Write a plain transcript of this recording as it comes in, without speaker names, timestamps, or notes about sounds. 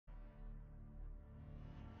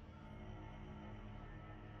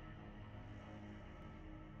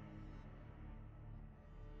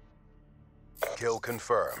Kill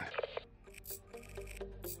confirmed.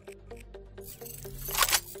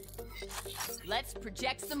 Let's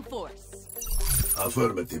project some force.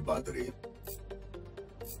 Affirmative, battery.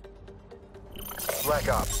 Black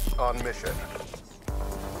Ops on mission.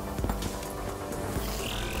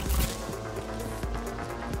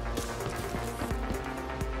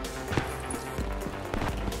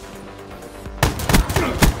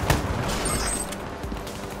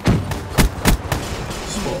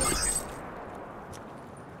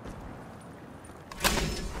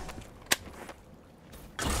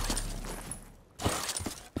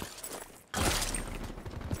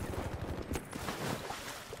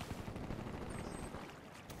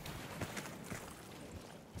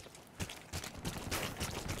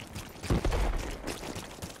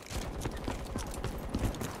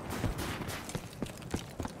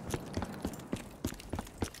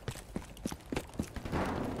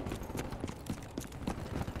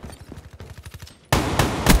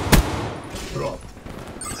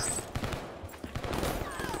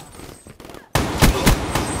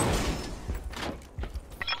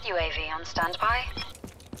 UAV on standby.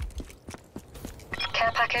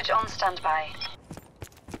 Care package on standby.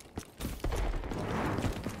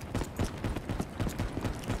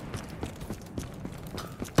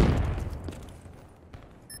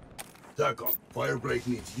 TACOM, firebreak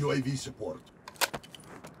needs UAV support.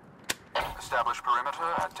 Establish perimeter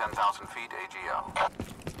at 10,000 feet AGL.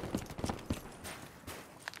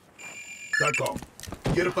 TACOM,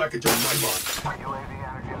 get a package on my mark. UAV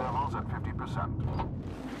energy levels at 50%.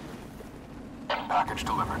 Package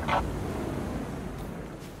delivered.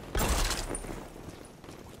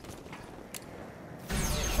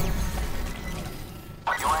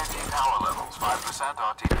 UAV power levels 5%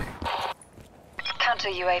 RTB. Counter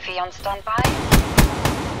UAV on standby.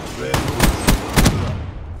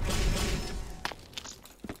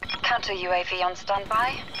 Counter UAV on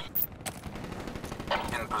standby.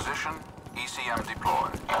 In position, ECM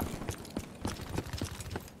deployed.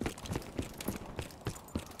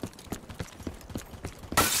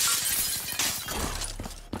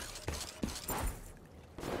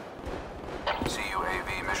 CUAV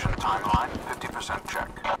mission timeline 50% check.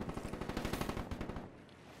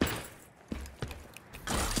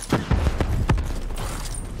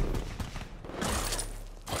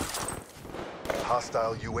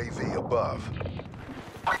 Hostile UAV above.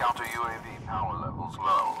 Counter UAV power levels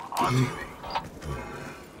low. RTB.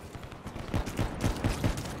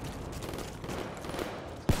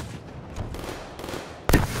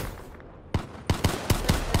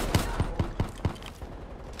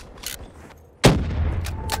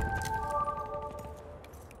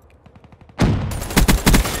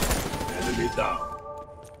 Enemy down.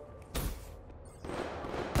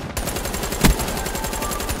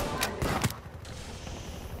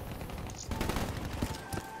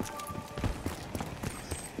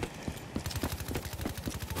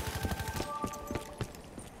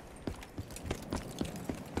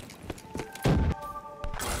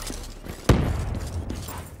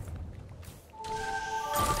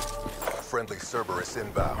 Friendly Cerberus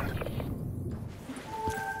inbound.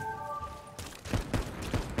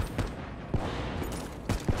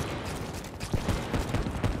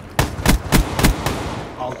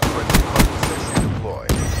 Friendly conversation deployed.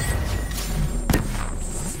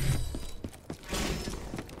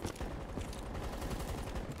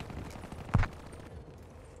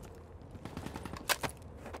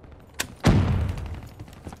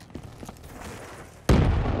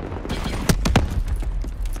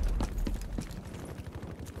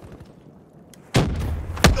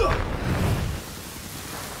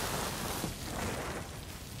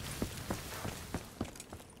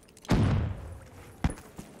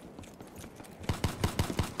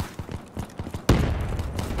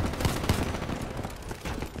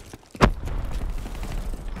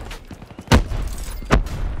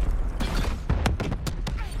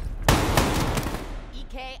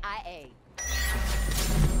 EKIA.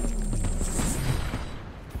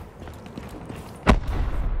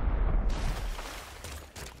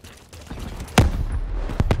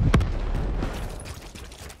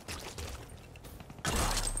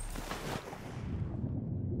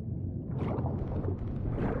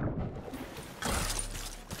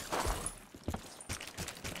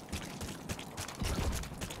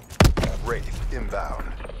 Wraith inbound.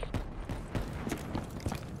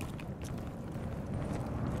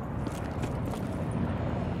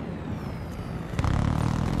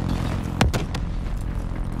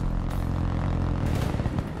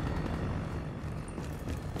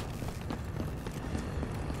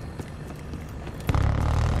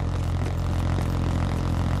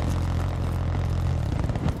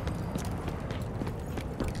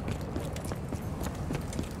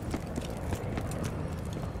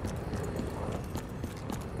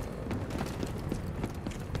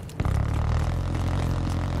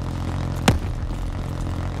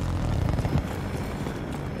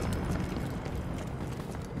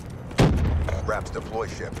 Maps deploy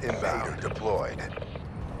ship inbound. Hater deployed.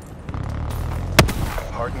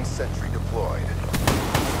 Hardened sentry deployed.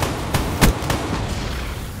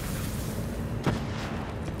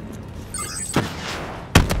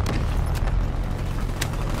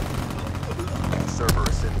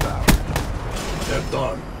 Cerberus inbound. They're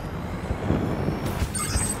done.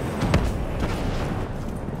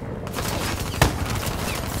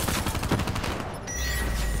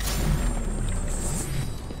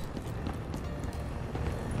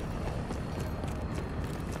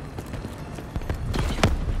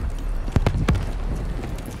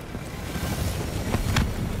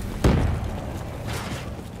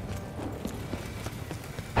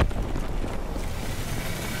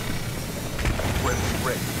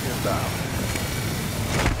 Brecci inbound.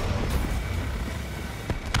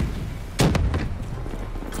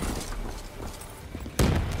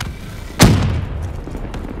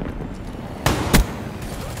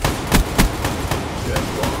 They're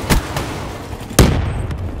gone.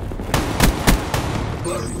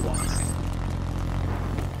 Very one.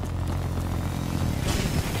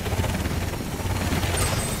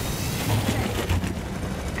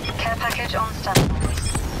 Care package on standby.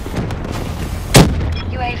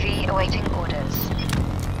 UAV awaiting orders.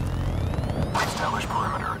 Establish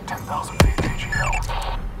perimeter at 10,000 feet AGL.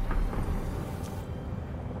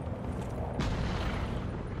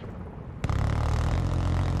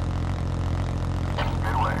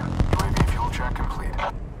 Midway. UAV fuel check complete.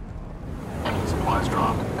 Supplies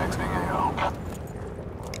dropped. Exiting AO.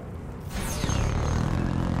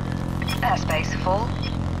 Airspace full.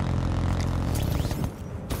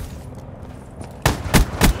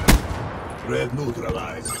 Red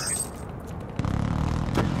neutralized.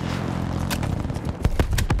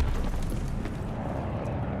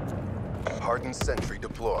 Hardened sentry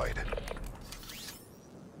deployed.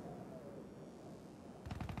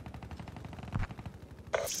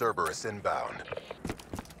 Cerberus inbound.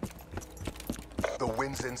 The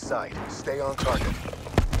wind's in sight. Stay on target.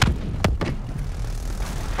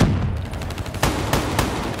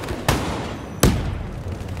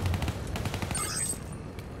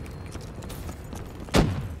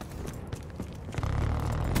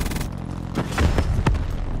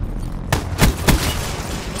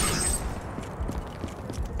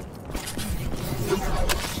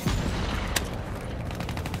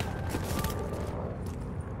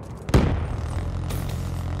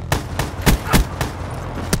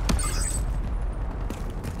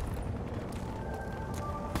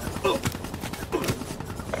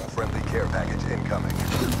 Friendly care package incoming.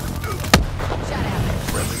 Shut out.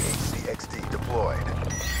 Friendly HCXD deployed.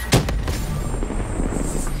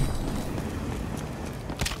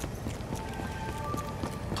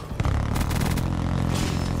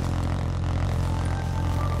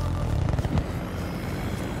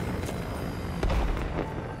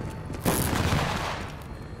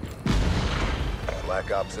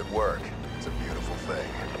 Black Ops at work. It's a beautiful thing.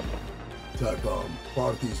 TACOM,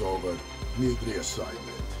 party's over. Need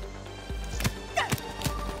reassignment.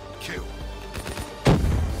 Q.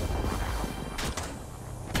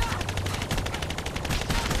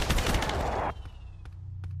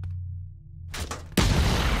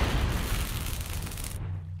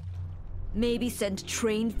 Maybe send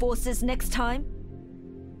trained forces next time?